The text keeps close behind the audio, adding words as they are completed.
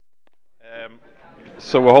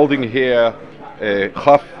So we're holding here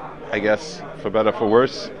Chaf, I guess, for better for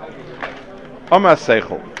worse. Amar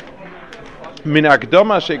Seichel. Min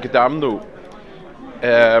Akdama Sheikdamnu.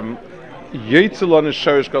 Yetzelon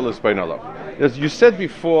Sherish Galas Bainalav. As you said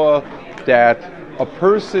before, that a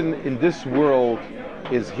person in this world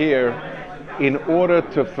is here in order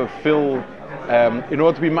to fulfill, in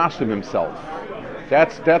order to be mashlim himself.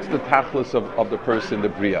 That's the tachlis of the person, the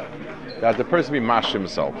bria. That the person be mashlim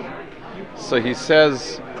himself. So he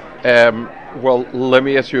says, well, let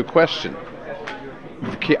me ask you a question.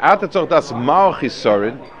 Ki atatzor das ma'o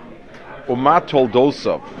chisorin, u'ma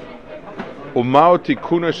toldosav, u'ma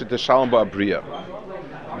tikuna sheteshalom ba'abriya.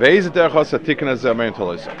 Ve'ez derechos hatikkun hazeh amein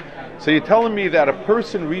tolosav. So you're telling me that a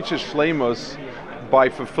person reaches shleimus by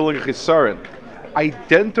fulfilling chisorin.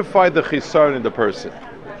 Identify the chisorin in the person.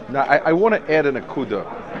 Now, I want to add an akuda,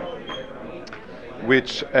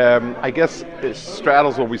 which I guess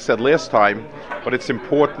straddles what we said last time, but it's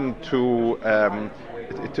important to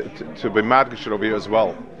be madgish over here as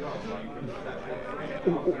well.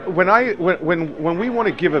 When we want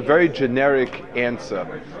to give a very generic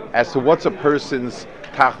answer as to what's a person's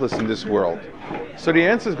tachlis in this world, so the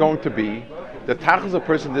answer is going to be the tachlis of a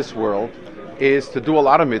person in this world is to do a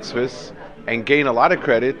lot of mitzvahs and gain a lot of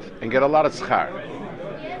credit and get a lot of schar.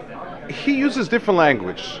 He uses different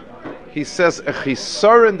language. He says a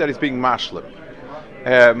chisaron that is being mashlim.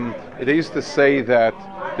 They used to say that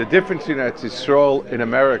the difference in Yisrael in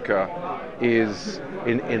America is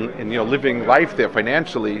in living life there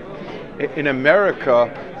financially. In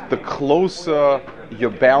America, the closer your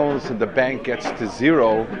balance in the bank gets to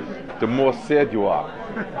zero, the more sad you are.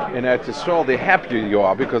 In Yisrael, the happier you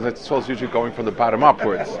are because Yisrael is usually going from the bottom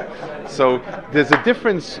upwards. So there's a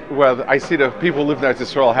difference where I see that people who live in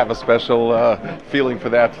Yisrael have a special feeling for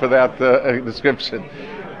that description.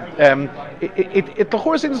 The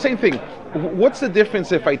horse is the same thing. What's the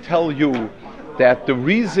difference if I tell you that the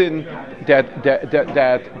reason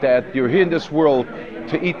that you're here in this world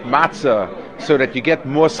to eat matzah so that you get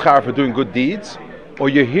more schar for doing good deeds, or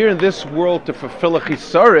you're here in this world to fulfill a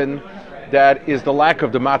chisaron that is the lack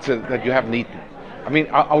of the matzah that you haven't eaten? I mean,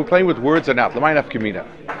 I'll play with words or not. L'maynav kimina.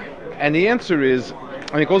 And the answer is,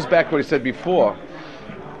 and it goes back to what I said before,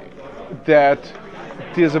 that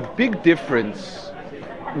there's a big difference.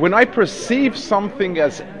 When I perceive something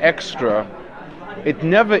as extra, it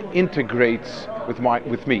never integrates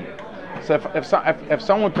with me. So if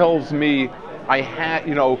someone tells me,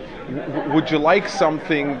 would you like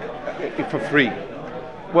something for free?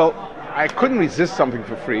 Well, I couldn't resist something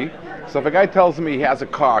for free. So if a guy tells me he has a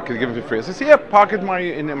car, can I give it for free? I say, yeah, park it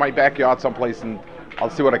in my backyard someplace and I'll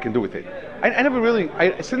see what I can do with it. I never really,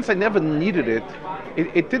 since I never needed it,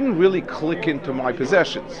 it didn't really click into my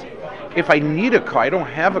possessions. If I need a car, I don't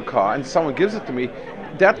have a car, and someone gives it to me,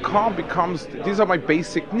 that car becomes, these are my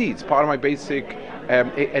basic needs, part of my basic,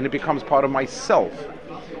 and it becomes part of myself.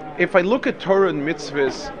 If I look at Torah and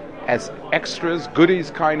mitzvahs as extras,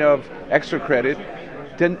 goodies, kind of extra credit,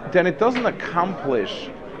 then it doesn't accomplish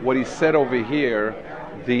what he said over here,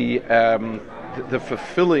 the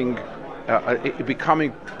fulfilling, it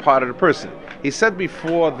becoming part of the person. He said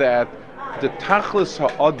before that the tachlis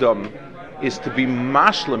ha'adam is to be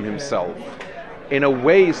mashlim himself in a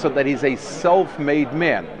way so that he's a self-made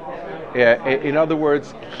man. In other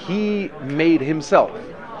words, he made himself.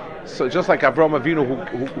 So just like Avraham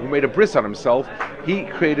Avinu who made a bris on himself, he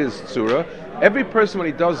created his tzura. Every person when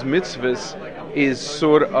he does mitzvahs is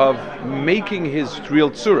sort of making his real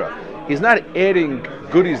tzura. He's not adding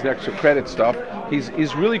goodies and extra credit stuff.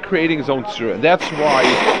 He's really creating his own tzura. That's why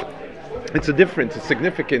it's a difference. It's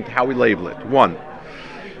significant how we label it. 1.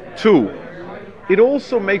 2. It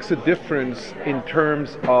also makes a difference in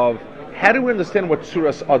terms of how do we understand what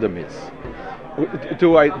Tzuras Adam is?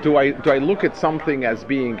 Do I look at something as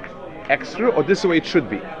being extra, or this is the way it should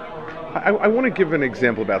be? I want to give an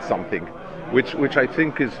example about something, which I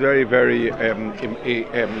think is very, very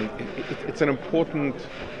it's an important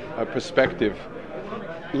perspective.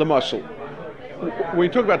 Lamashal, when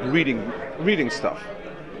you talk about reading stuff,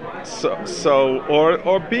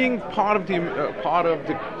 or being part of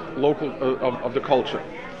the local of the culture.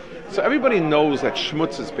 So everybody knows that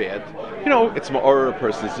schmutz is bad. It's ma'or, a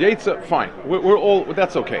person's yetzer, fine. We're all,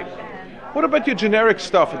 that's okay. What about your generic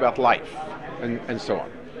stuff about life and so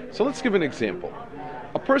on? So let's give an example.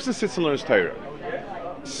 A person sits and learns Torah.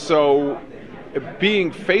 So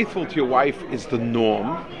being faithful to your wife is the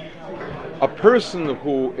norm. A person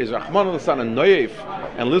who is Rahman al-San and Noyev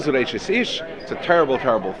and lives with Ish, it's a terrible,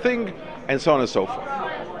 terrible thing, and so on and so forth.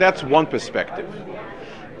 That's one perspective.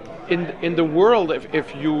 In the world,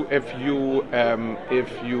 if you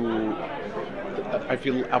if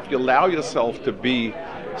you allow yourself to be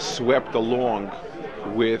swept along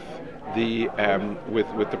with the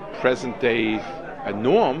present day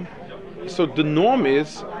norm, so the norm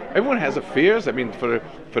is everyone has affairs. I mean, for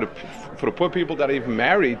the poor people that are even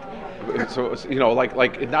married, so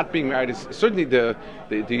like not being married is certainly the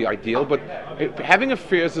ideal, but having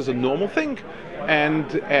affairs is a normal thing. And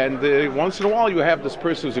once in a while you have this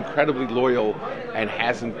person who's incredibly loyal and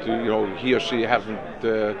hasn't, he or she hasn't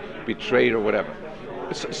betrayed or whatever.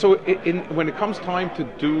 So when it comes time to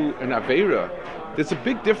do an Aveira, there's a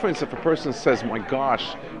big difference if a person says, my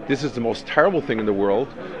gosh, this is the most terrible thing in the world,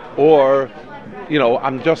 or,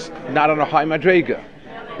 I'm just not on a high madrega.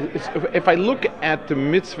 If I look at the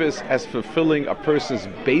mitzvahs as fulfilling a person's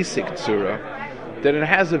basic tzura, then it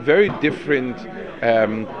has a very different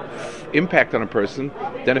impact on a person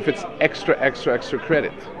than if it's extra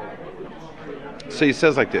credit. So he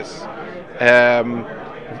says like this.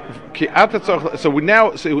 So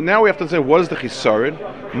now we have to say, what is the chisaron?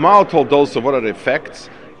 Mal told those, what are the effects,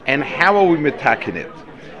 and how are we metaking it?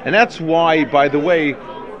 And that's why, by the way, the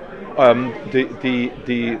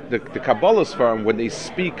Kabbalah's firm, when they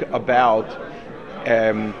speak about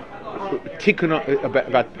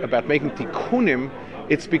about making tikkunim,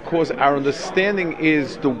 it's because our understanding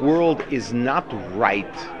is the world is not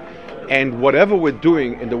right, and whatever we're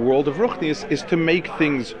doing in the world of Ruchnius is to make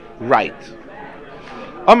things right.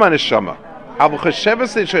 Aman Neshama, aber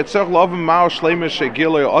cheshevas shetzach lov ma'al shleima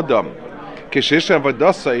shegiloi adam, kishisha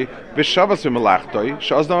vadasei v'shavas v'melachtoi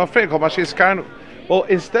she'azdam afrein kol ma she'izkarnu. Well,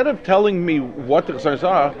 instead of telling me what the chesaronos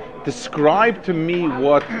are, describe to me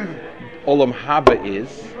what Olam Haba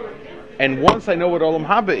is, and once I know what Olam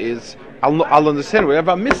Haba is, I'll understand.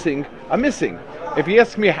 Whatever I'm missing, I'm missing. If you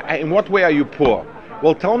ask me, in what way are you poor?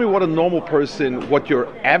 Well, tell me what a normal person, what your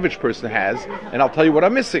average person has, and I'll tell you what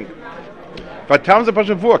I'm missing. Whatever we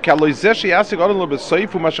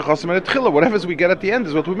get at the end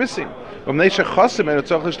is what we're missing.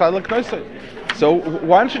 So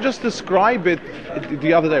why don't you just describe it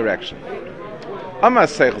the other direction? Amar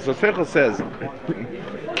Seichel, so Seichel says,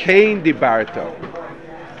 Kain dibarto.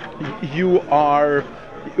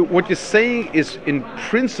 What you're saying is in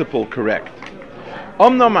principle correct.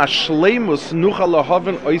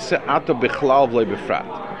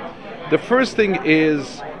 The first thing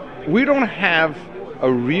is, we don't have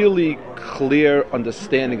a really clear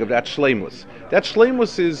understanding of that shleimus. That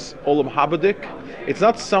shleimus is olam habadik. It's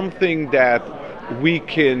not something that we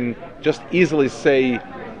can just easily say,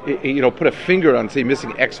 put a finger on, say,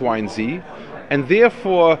 missing X, Y, and Z. And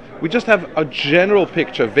therefore, we just have a general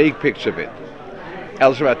picture, a vague picture of it.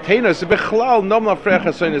 So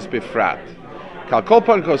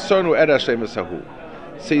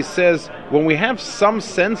he says, when we have some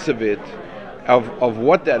sense of it, of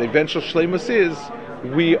what that eventual shleimus is,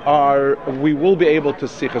 we will be able to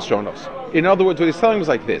see chesronos. In other words, what he's telling us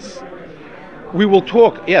like this: we will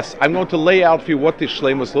talk. Yes, I'm going to lay out for you what this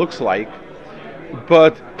shleimus looks like,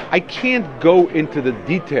 but I can't go into the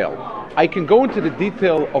detail. I can go into the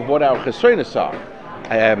detail of what our chesronos are,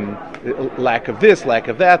 lack of this, lack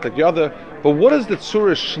of that, like the other. But what does the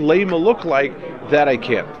tzura shleima look like? That I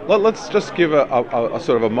can't. Let's just give a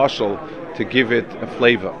sort of a mashal to give it a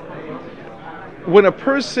flavor. When a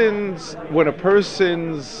person's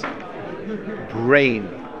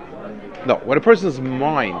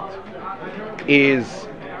mind is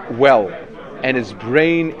well and his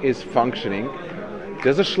brain is functioning,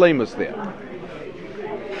 there's a shleimus there.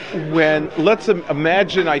 When let's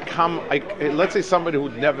imagine let's say somebody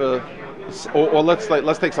who'd never, or let's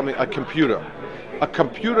take something, a computer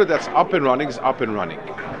that's up and running is up and running.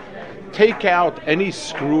 Take out any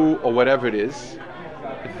screw or whatever it is,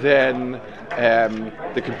 then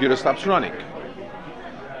the computer stops running.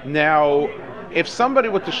 Now, if somebody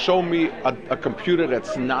were to show me a computer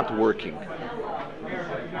that's not working,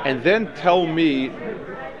 and then tell me,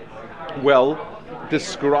 well,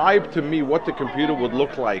 describe to me what the computer would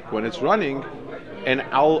look like when it's running, and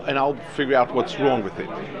I'll figure out what's wrong with it.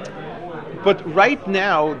 But right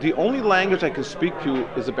now, the only language I can speak to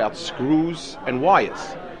is about screws and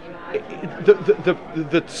wires.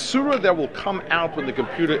 The tzura that will come out when the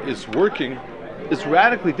computer is working is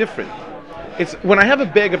radically different. It's when I have a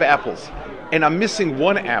bag of apples and I'm missing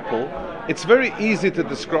one apple, it's very easy to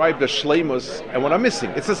describe the shleimus and what I'm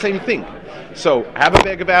missing. It's the same thing. So I have a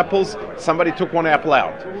bag of apples, somebody took one apple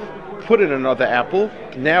out, put in another apple,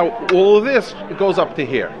 now all of this goes up to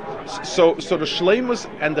here. So the shleimus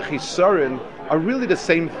and the chisaron are really the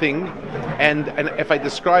same thing, and if I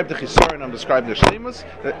describe the chisaron, I'm describing the shleimus.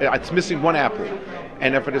 It's missing one apple,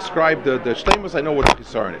 and if I describe the shleimus, I know what the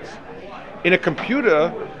chisaron is. In a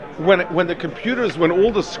computer, when the computers, when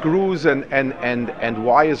all the screws and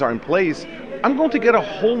wires are in place, I'm going to get a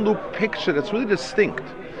whole new picture that's really distinct.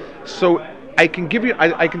 So I can give you,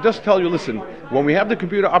 I can just tell you, listen, when we have the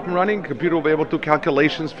computer up and running, the computer will be able to do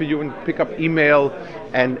calculations for you and pick up email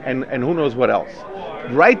and who knows what else.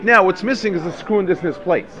 Right now, what's missing is the screw in this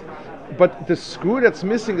place. But the screw that's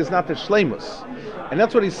missing is not the shleimus. And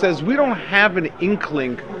that's what he says. We don't have an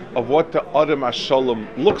inkling of what the Adam HaShalom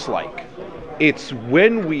looks like. It's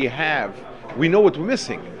when we know what we're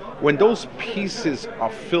missing. When those pieces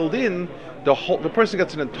are filled in, the person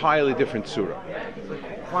gets an entirely different surah.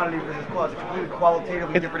 Quantity versus quality, it's a completely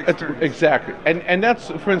qualitatively different experience. Exactly. And that's,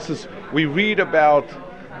 for instance, we read about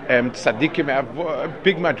tzaddikim have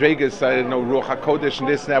big madregas, I don't know, Ruach HaKodesh and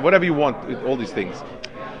this and that, whatever you want, all these things.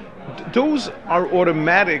 Those are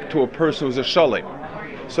automatic to a person who's a shalem.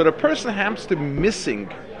 So the person happens to be missing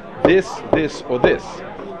this, or this.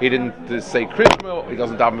 He didn't say Krishma, he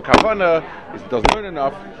doesn't daven kavana, he doesn't learn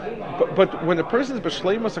enough. But when a person is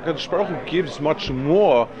b'shleimus, HaKadosh Baruch Hu gives much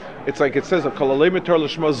more. It's like it says,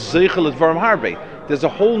 there's a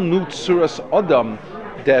whole new tzuras Adam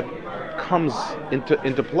that comes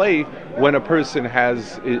into play when a person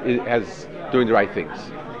has doing the right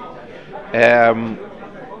things.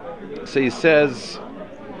 So he says,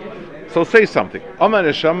 so say something.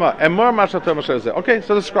 Okay,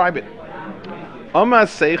 so describe it.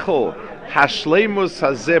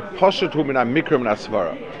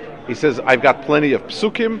 He says, I've got plenty of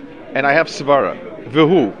psukim and I have svara.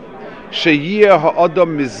 V'hu sheyeh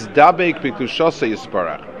ha'adam mizdabek b'kdushasei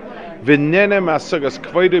yisparach v'nene ma'asagas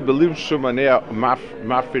kvoide b'lim shumanei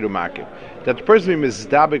mafrid u'makim. That the person be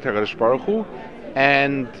mizdabek HaKadosh Baruch Hu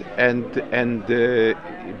and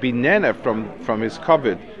be nene from his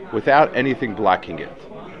covet without anything blocking it.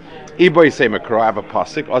 Iboy say makro, I have a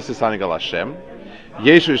pasuk, Osisani Gal Hashem,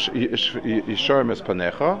 Yeshu Yishorim es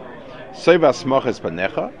panecha, Seva Smach es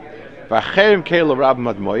panecha, V'acherim keil Rab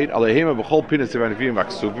Madmoid, Alehim b'chol pinas evanivim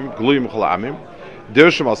v'aksuvim, Gluyim b'chol amim,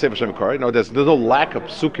 Dershim al Seva Hashem Kori. No, there's no lack of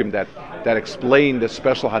psukim that explain the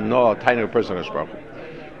special hanoah tiny person of Baruch Hu.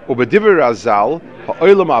 Ubediver Razal,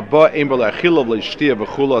 ha'olam abba ein b'la achilov le'ishtia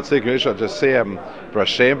v'chula atzik yisha jaseyam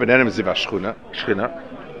v'rashem v'nenem ziva shchina.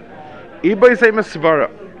 Iboy say mesvara.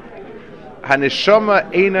 Haneshama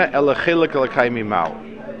eina elachelak elakayim mal.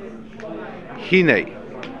 Hine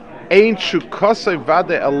ein shukosay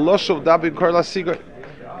vade eloshov dabin kor lasigoy.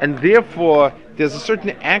 And therefore, there's a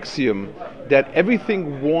certain axiom that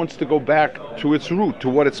everything wants to go back to its root, to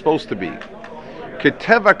what it's supposed to be.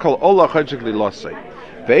 Keteva kol ola chajik li losay.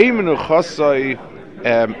 Ve'imenu chosay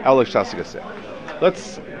elach shasigaseh.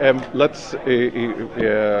 Let's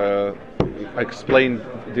explain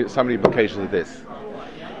some of the implications of this.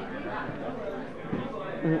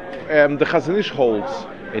 The Chazon Ish holds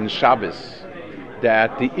in Shabbos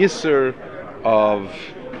that the Isser of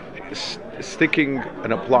sticking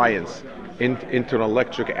an appliance into an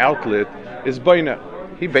electric outlet is baina.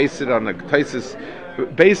 He based it on a thesis.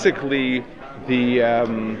 Basically, the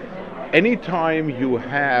anytime you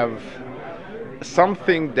have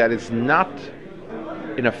something that is not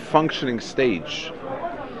in a functioning stage,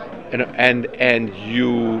 and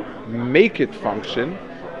you make it function,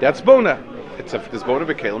 that's bona. This bona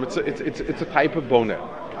b'kelim. It's a type of bona.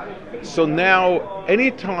 So now,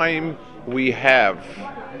 anytime we have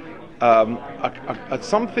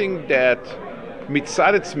something that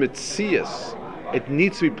mitzaretz mitzias, it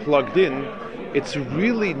needs to be plugged in. It's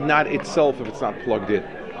really not itself if it's not plugged in.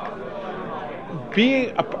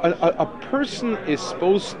 Being a person is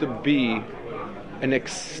supposed to be an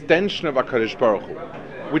extension of HaKadosh Baruch Hu,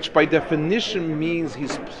 which by definition means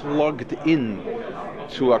he's plugged in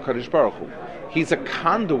to HaKadosh Baruch Hu. He's a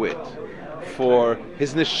conduit for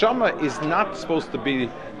his neshama. Is not supposed to be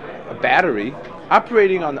a battery.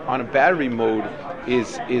 Operating on a battery mode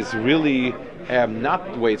is really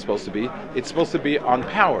not the way it's supposed to be. It's supposed to be on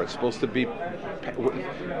power. It's supposed to be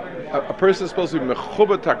a person is supposed to be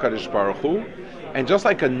mechubat HaKadosh Baruch Hu, and just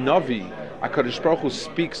like a navi, HaKadosh Baruch Hu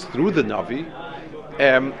speaks through the navi.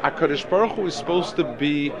 HaKadosh Baruch Hu is supposed to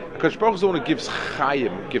be. HaKadosh Baruch Hu is the one who gives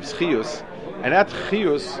chayim, gives chiyus, and that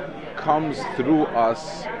chiyus comes through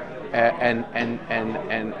us and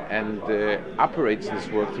operates this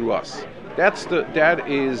work through us. That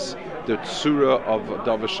is the tzura of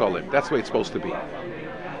Davar Shalom. That's the way it's supposed to be.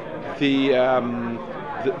 The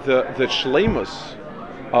shleimus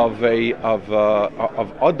of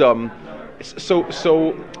Adam.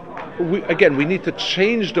 So we need to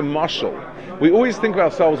change the mashal. We always think of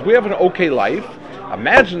ourselves, we have an okay life.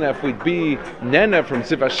 Imagine if we'd be Nena from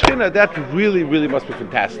Ziva Shchina, that really, really must be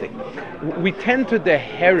fantastic. We tend to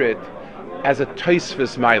deherit as a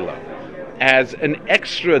Tosfos Maila. as an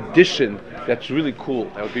extra addition, that's really cool.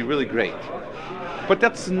 That would be really great. But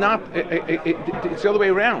that's not. It's the other way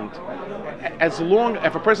around. As long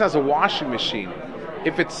if a person has a washing machine,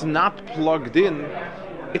 if it's not plugged in,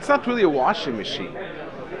 it's not really a washing machine.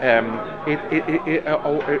 A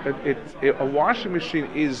washing machine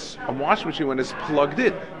is a washing machine when it's plugged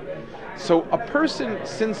in. So a person,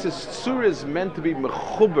 since his tzura is meant to be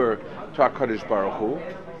mechuber to HaKadosh Baruch Hu,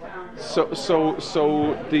 so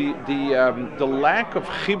the lack of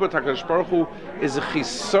chibur to HaKadosh Baruch Hu is a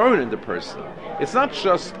chisaron in the person. It's not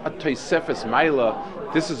just a toisefes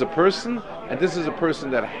maila. This is a person, and this is a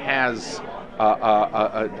person that has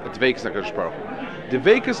a dveikus HaKadosh Baruch Hu.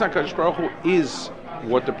 Dveikus HaKadosh Baruch Hu is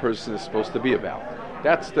what the person is supposed to be about.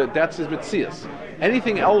 That's his mitzias.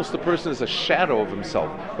 Anything else, the person is a shadow of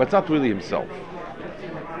himself, but it's not really himself.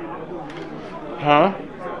 Huh?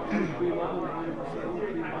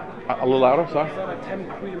 A little louder, sorry.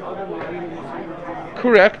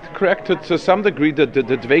 Correct. To some degree, the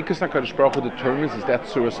dveikus HaKadosh Baruch Hu determines is that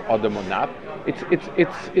surah adam or not.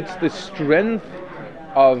 It's the strength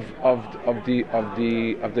of the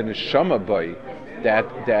neshama boy that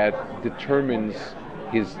determines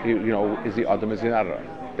is the adam is the not.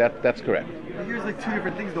 That's correct. But here's like two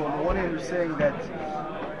different things though. On the one hand, you're saying that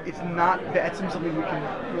it's not be'etzim something we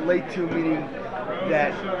can relate to, meaning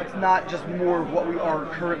that it's not just more of what we are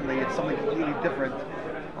currently, it's something completely different.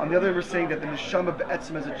 On the other hand, we're saying that the neshama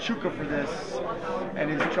be'etzim has a tshuka for this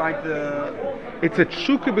and is trying to... It's a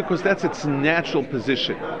tshuka because that's its natural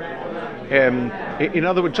position. In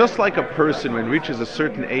other words, just like a person when he reaches a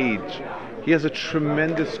certain age, he has a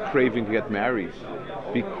tremendous craving to get married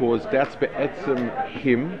because that's be'etzim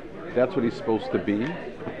him, that's what he's supposed to be.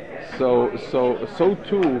 So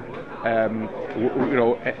too,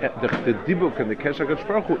 the dibuk and the kesher HaKadosh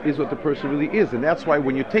Baruch Hu is what the person really is, and that's why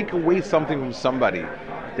when you take away something from somebody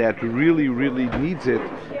that really, really needs it,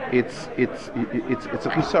 it's a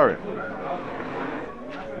chisaron.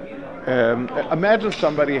 Imagine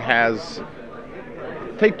somebody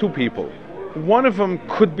take two people. One of them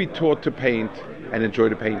could be taught to paint and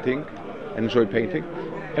enjoy painting, and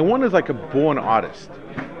one is like a born artist.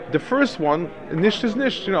 The first one, nish is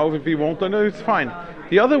nish, if he won't learn it, it's fine.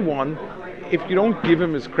 The other one, if you don't give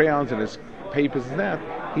him his crayons and his papers and that,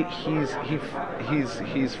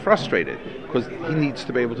 he's frustrated because he needs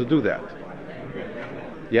to be able to do that.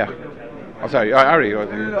 Yeah. I'm sorry, Ari.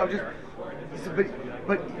 No,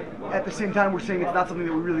 but at the same time, we're saying it's not something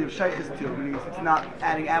that we really have shaykhs to. I mean, it's not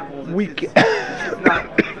adding apples.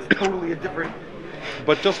 It's totally a different.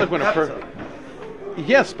 But just like when a person,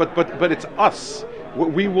 yes, but it's us.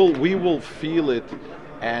 We will feel it,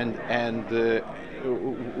 and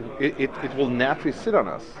it will naturally sit on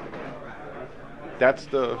us.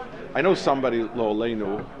 I know somebody, Lo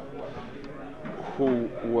Aleinu, who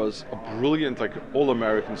was a brilliant, like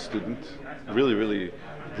all-American student, really, really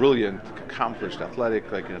brilliant, accomplished, athletic,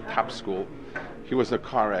 like in a top school. He was in a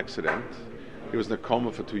car accident. He was in a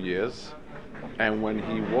coma for 2 years, and when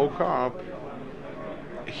he woke up,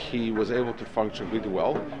 he was able to function really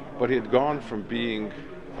well, but he had gone from being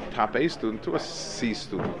a top A student to a C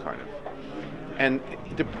student, kind of. And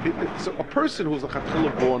so a person who's a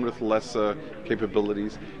chatchila born with lesser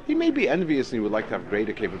capabilities, he may be envious and he would like to have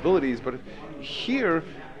greater capabilities, but here,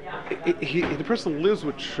 the person lives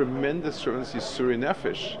with tremendous yisuri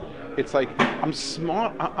nefesh. It's like, I'm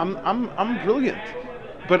smart, I'm brilliant,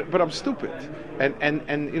 but I'm stupid. And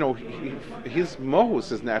his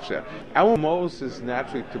mohus is natural. Our mohus is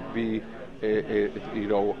naturally to be a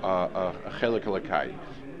chelik alakai.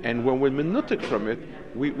 And when we're menutik from it,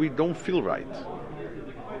 we don't feel right.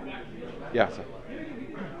 Yeah. So.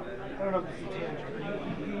 I don't know if this is tangent, but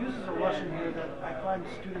he uses a Russian here that I find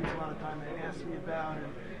students a lot of time they ask me about and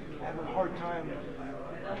have a hard time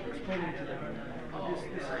explaining to them.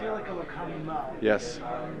 This chelik alakai. Yes.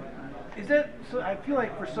 Is that so? I feel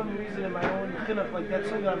like for some reason in my own chinuch, like that's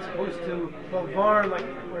something I'm supposed to bavar, like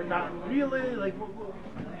we're not really like.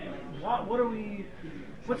 What are we?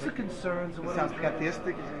 What's the concerns? It sounds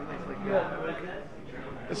pantheistic.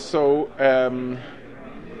 So.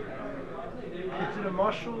 Is it a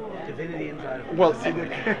marshal? Divinity inside of it. Well,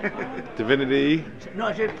 divinity.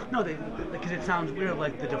 No, because it sounds weird.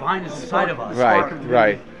 Like the divine is inside of us.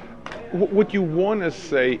 Right. What you want to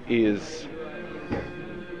say is,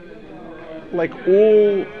 like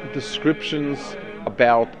all descriptions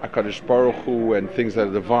about HaKadosh Baruch Hu and things that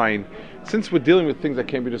are divine, since we're dealing with things that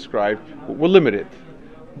can't be described, we're limited.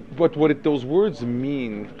 But what those words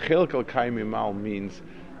mean, Chelik Al-Kai Mimal, means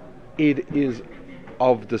it is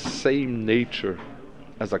of the same nature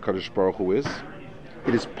as HaKadosh Baruch Hu is.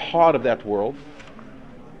 It is part of that world.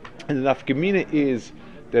 And the nafkamina is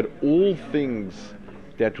that all things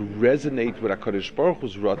that resonate with HaKadosh Baruch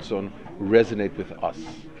Hu's Ratzon resonate with us.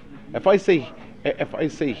 If I say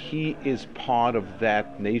he is part of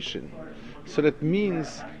that nation, so that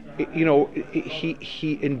means,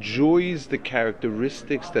 he enjoys the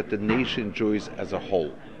characteristics that the nation enjoys as a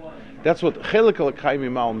whole. That's what Chelik Elokai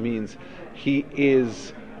Mimal means. He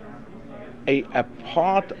is a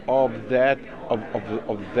part of that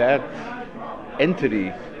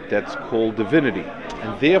entity that's called divinity,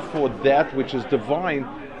 and therefore that which is divine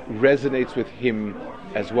resonates with him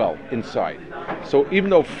as well inside. So even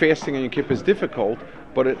though fasting on Yom Kippur is difficult,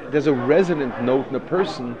 but there's a resonant note in a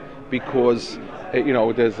person because he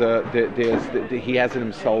has in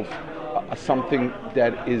himself something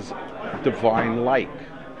that is divine-like.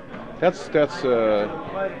 That's.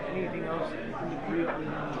 Anything else in the Greek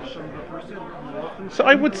So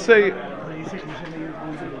I would say. Anything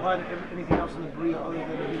else in the Greek other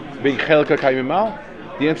than Being Chelka Kaimimal?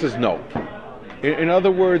 The answer is no. In other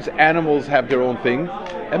words, animals have their own thing,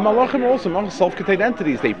 and Malachim are also self-contained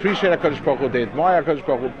entities. They appreciate HaKadosh Baruch Hu, they admire HaKadosh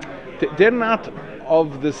Baruch Hu. They're not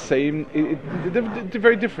of the same. They're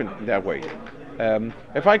very different in that way.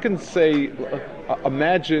 If I can say,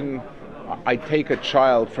 imagine I take a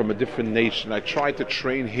child from a different nation. I try to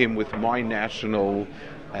train him with my national,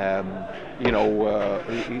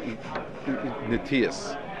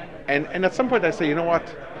 netias, and at some point I say, you know what?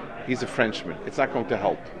 He's a Frenchman. It's not going to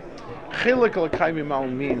help. Chelik Elokai Mimal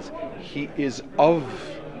means he is of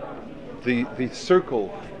the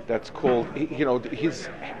circle that's called, his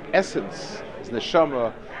essence, his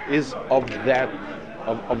neshama is of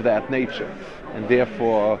that nature, and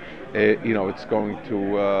therefore, it's going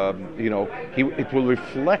to, it will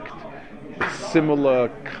reflect similar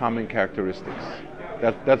common characteristics.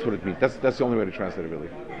 That's what it means. That's the only way to translate it, really.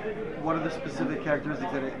 What are the specific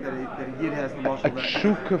characteristics that a Yid has? The A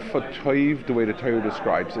tshuka for toiv, the way the Torah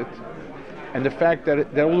describes it, and the fact that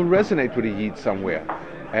it will resonate with a Yid somewhere,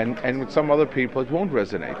 and with some other people it won't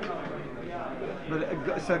resonate.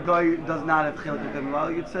 But so a guy does not have Chelik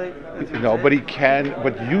Elokai, you'd say? No, but he can.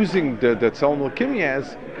 But using the Tzelem Elokim he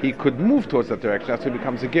has, he could move towards that direction. That's when he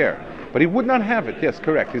becomes a ger. But he would not have it. Yes,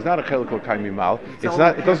 correct. He's not a Chelik Elokai Mimal. It's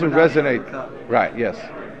not. It doesn't resonate. Right. Yes,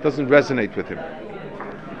 it doesn't resonate with him.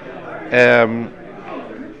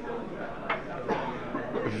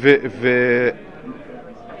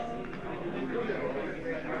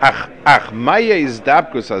 Ach maya is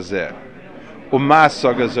dabkus hazeh u'ma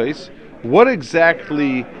sagazois. What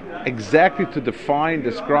exactly to define,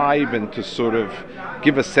 describe, and to sort of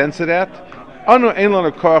give a sense of that?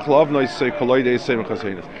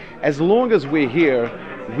 As long as we're here,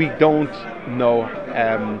 we don't know.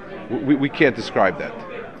 We can't describe that.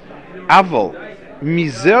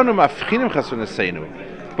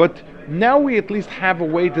 But now we at least have a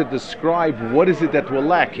way to describe what is it that we're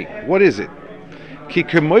lacking. What is it?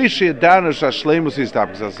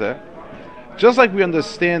 Just like we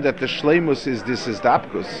understand that the shleimus is this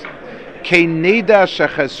izdapkus,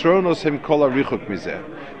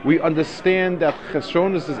 we understand that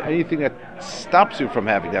chesronos is anything that stops you from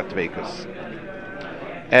having that dveikus.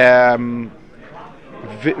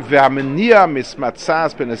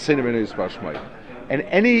 And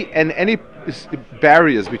any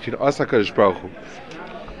barriers between us and HaKadosh Baruch Hu.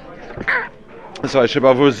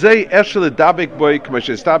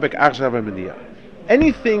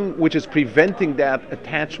 Anything which is preventing that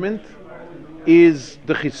attachment is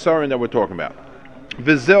the chisaron that we're talking about. That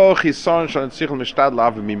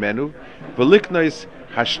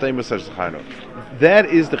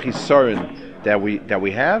is the chisaron that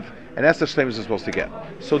we have, and that's the shleimus we're supposed to get.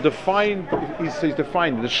 So he's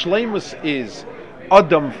defined. The shleimus is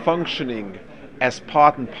Adam functioning as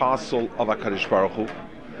part and parcel of HaKadosh Baruch Hu.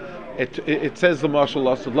 It says the Mashal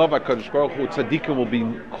Allah, to love HaKadosh Baruch Hu, tzaddikim will be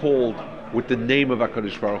called with the name of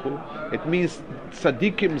HaKadosh Baruch Hu. It means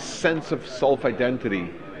tzaddikim's sense of self-identity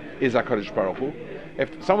is HaKadosh Baruch Hu. If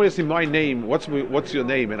somebody asks me my name, what's your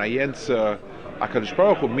name, and I answer HaKadosh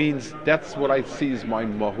Baruch Hu, means that's what I see as my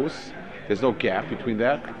mahus. There's no gap between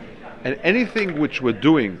that. And anything which we're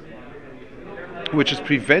doing, which is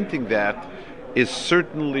preventing that, is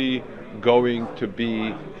certainly going to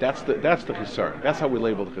be, that's the chisar. That's how we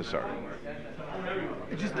label the chisar.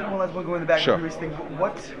 Just one last one, going back to Sure. the thing.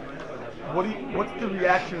 What's the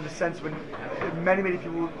reaction or the sense when many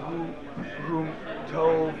people who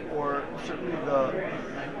Tov, or certainly the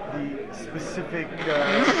specific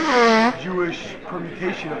Jewish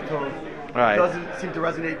permutation of Tov, Right. doesn't seem to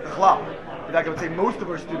resonate with Chlal. In fact, I would say most of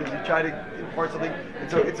our students, we try to impart something.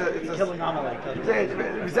 It's a Killing Amalek.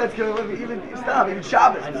 even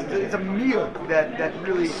Shabbos. It's a meal that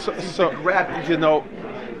really seems to grab.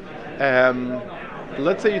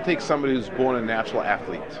 let's say you take somebody who's born a natural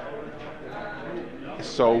athlete.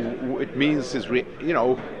 So it means his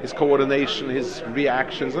coordination, his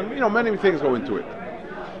reactions, and many things go into it.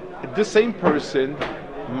 The same person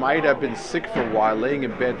might have been sick for a while, laying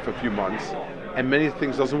in bed for a few months, and many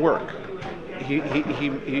things doesn't work. He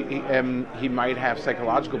might have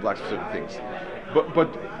psychological blocks for certain things, but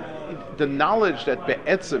the knowledge that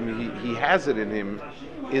be'etzem he has it in him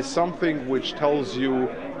is something which tells you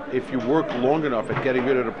if you work long enough at getting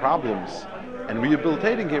rid of the problems and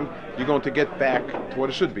rehabilitating him, you're going to get back to what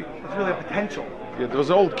it should be. It's really a potential. Yeah, there was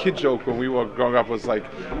an old kid joke when we were growing up. Was like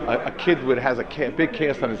a kid has a big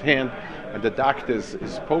cast on his hand, and the doctor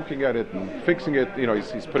is poking at it and fixing it.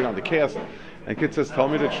 He's putting on the cast, and the kid says, "Tell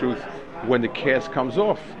me the truth. When the cast comes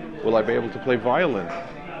off, will I be able to play violin?"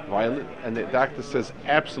 And the doctor says,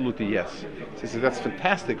 "Absolutely yes." He says, "That's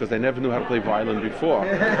fantastic because I never knew how to play violin before."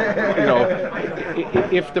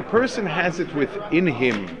 If the person has it within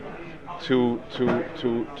him to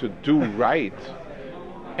do right,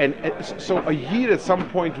 and so a Yid at some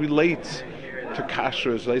point relates to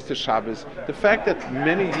kashrus, relates to Shabbos. The fact that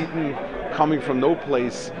many Yidden coming from no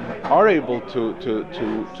place are able to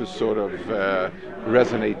sort of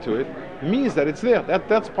resonate to it means that it's there.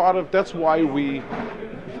 That's why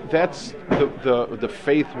that's the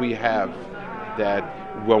faith we have, that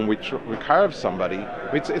when we carve somebody,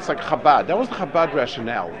 it's like Chabad. That was the Chabad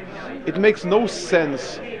rationale. It makes no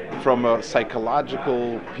sense from a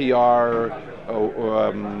psychological PR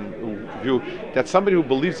view that somebody who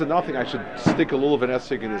believes in nothing, I should stick a little of an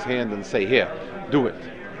essig in his hand and say, "Here, do it."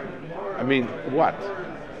 I mean, what?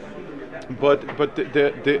 But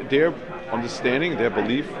their understanding, their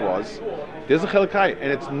belief was there's a chelkai,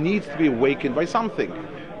 and it needs to be awakened by something,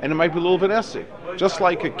 and it might be a little of an essig. Just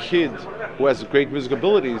like a kid who has great music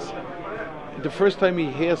abilities, the first time he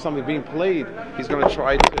hears something being played, he's going to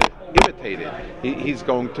try to imitate it. He's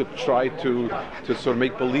going to try to sort of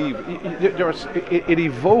make believe. It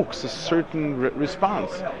evokes a certain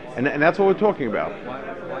response, and that's what we're talking about. Why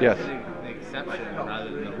Yes. is it the exception rather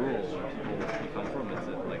than the rule? Where we come from, it's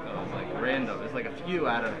like random. It's like a few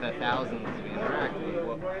out of the thousands we interact with.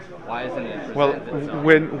 Why isn't it? Well,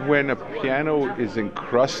 itself? when a piano is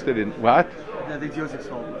encrusted in what? I think Joseph's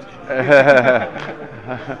fault.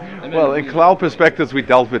 Well, in Klal Perspectives, we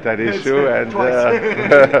dealt with that issue, and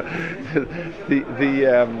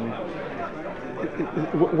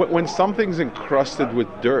when something's encrusted with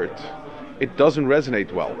dirt, it doesn't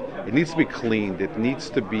resonate well. It needs to be cleaned. It needs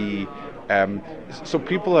to be. So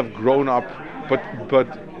people have grown up, but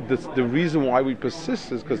the reason why we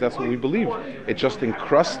persist is because that's what we believe. It's just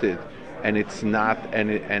encrusted. And it's not,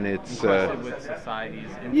 and it's with society's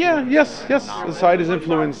influence. yes, society's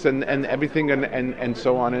influence and everything and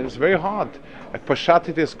so on, and it's very hard. Look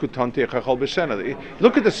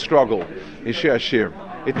at the struggle in Shir Ashir.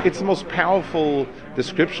 It's the most powerful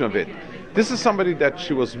description of it. This is somebody that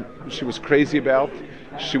she was crazy about.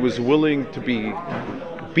 She was willing to be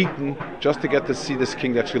beaten just to get to see this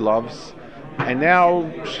king that she loves, and now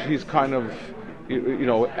she's kind of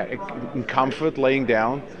in comfort, laying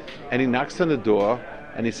down, and he knocks on the door,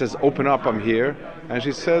 and he says, "Open up, I'm here." And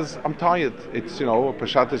she says, "I'm tired." It's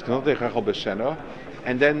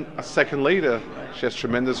and then a second later, she has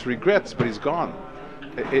tremendous regrets, but he's gone.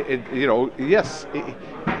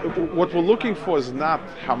 What we're looking for is not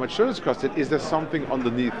how much service costed. Is there something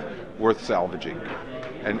underneath worth salvaging?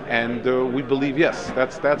 And we believe yes.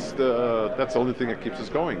 That's the only thing that keeps us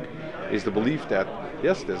going, is the belief that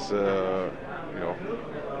yes, there's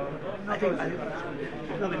I think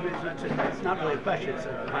it's not really a question. It's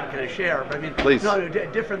can I share? But I mean, please. No,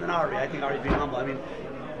 different than Ari. I think Ari's being humble. I mean,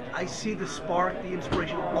 I see the spark, the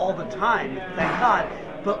inspiration all the time. Thank God.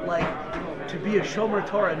 But like, to be a shomer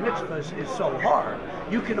Torah and mitzvahs is so hard.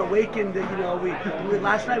 You can awaken the. We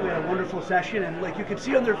last night we had a wonderful session, and like you could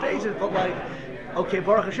see on their faces, but like. Okay,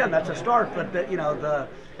 Baruch Hashem, that's a start, but it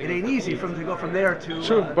ain't easy to go from there to.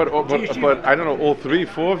 Sure, but I don't know. All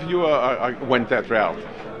 3-4 of you went that route,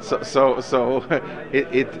 so it was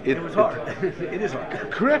hard. It is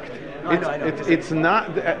hard. Correct. I know. It's not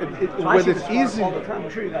I see whether the it's spark easy. all the time. I'm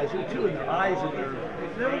sure you guys do too, in their eyes and their.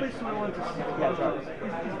 The other reason I wanted to see is the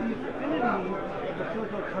affinity of the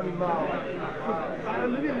Chilukot Kamimal.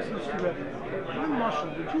 Maybe I misunderstood that. In Marshall,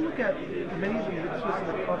 would you look at many of the mitzvahs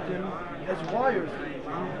that are in as wires?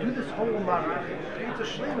 Do this whole marriage. It's a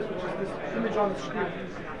shlemus, which is this image on the screen.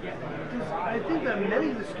 Because I think that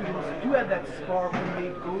many of the students do have that spark when they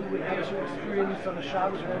go and have a certain experience on the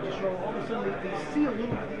Shabbos or Rosh Hashanah. All of a sudden, they see a little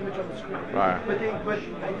bit of the image on the screen. Right. But I don't.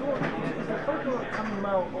 Is the Chilukot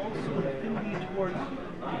Kamimal also an affinity towards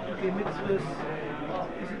Pirkei Mitzvahs.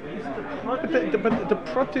 Is it the pratim? But the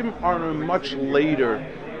pratim are much later,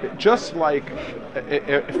 just like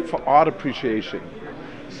for art appreciation.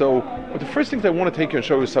 So the first thing I want to take you and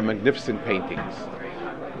show you some magnificent paintings.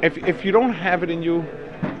 If you don't have it in you,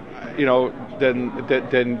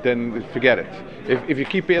 then forget it. If you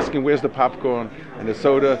keep asking where's the popcorn and the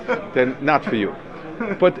soda, then not for you.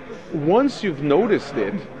 But once you've noticed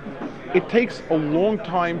it, it takes a long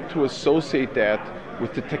time to associate that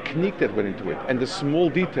with the technique that went into it and the small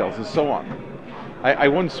details and so on. I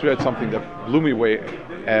once read something that blew me away.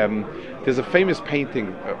 There's a famous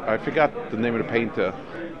painting. I forgot the name of the painter,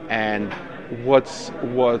 and what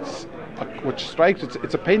strikes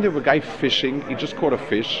it's a painting of a guy fishing. He just caught a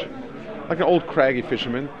fish, like an old craggy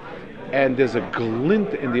fisherman, and there's a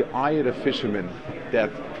glint in the eye of the fisherman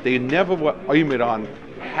that they never were aimed on.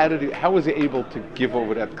 How was he able to give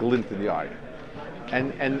over that glint in the eye?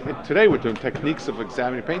 And today we're doing techniques of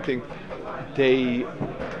examining painting. They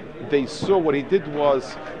saw what he did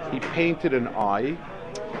was he painted an eye,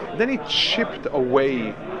 then he chipped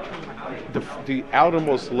away the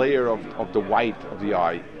outermost layer of the white of the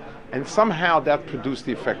eye, and somehow that produced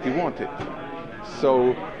the effect he wanted.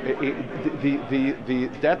 So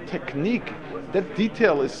that technique, that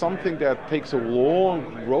detail is something that takes a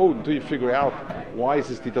long road until you figure out why is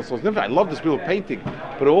this detail so significant. I love this beautiful painting,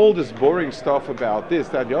 but all this boring stuff about this,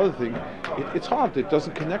 that, the other thing, it's hard. It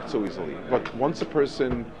doesn't connect so easily. But once a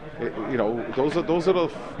person, those are the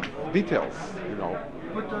details.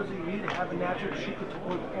 But does he need to have a natural shikha to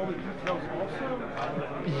all the details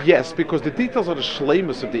also? Yes, because the details are the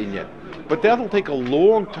shleimus of the inyan. But that'll take a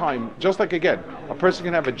long time. Just like, again, a person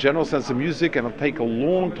can have a general sense of music, and it'll take a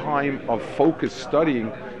long time of focused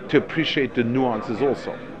studying to appreciate the nuances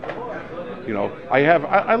also.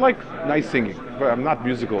 I like nice singing, but I'm not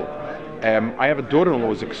musical. I have a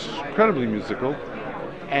daughter-in-law who's incredibly musical,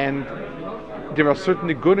 and there are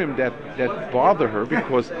certainly gunim that bother her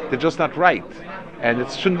because they're just not right. And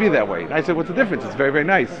it shouldn't be that way. And I said, what's the difference? It's very, very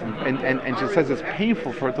nice. And she says it's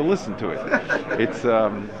painful for her to listen to it. It's,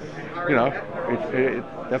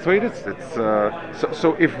 that's the way it is. It's,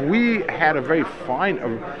 so if we had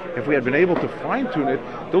if we had been able to fine tune it,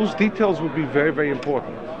 those details would be very, very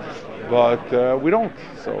important. But we don't.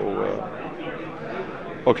 So,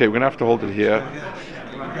 okay, we're going to have to hold it here.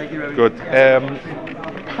 Good.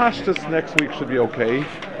 Pashtus next week should be okay.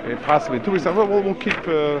 Possibly 2 weeks. We'll keep...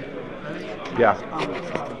 Yeah.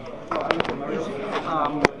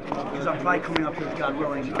 Because I'm probably coming up with God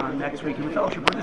willing next week in the fellowship.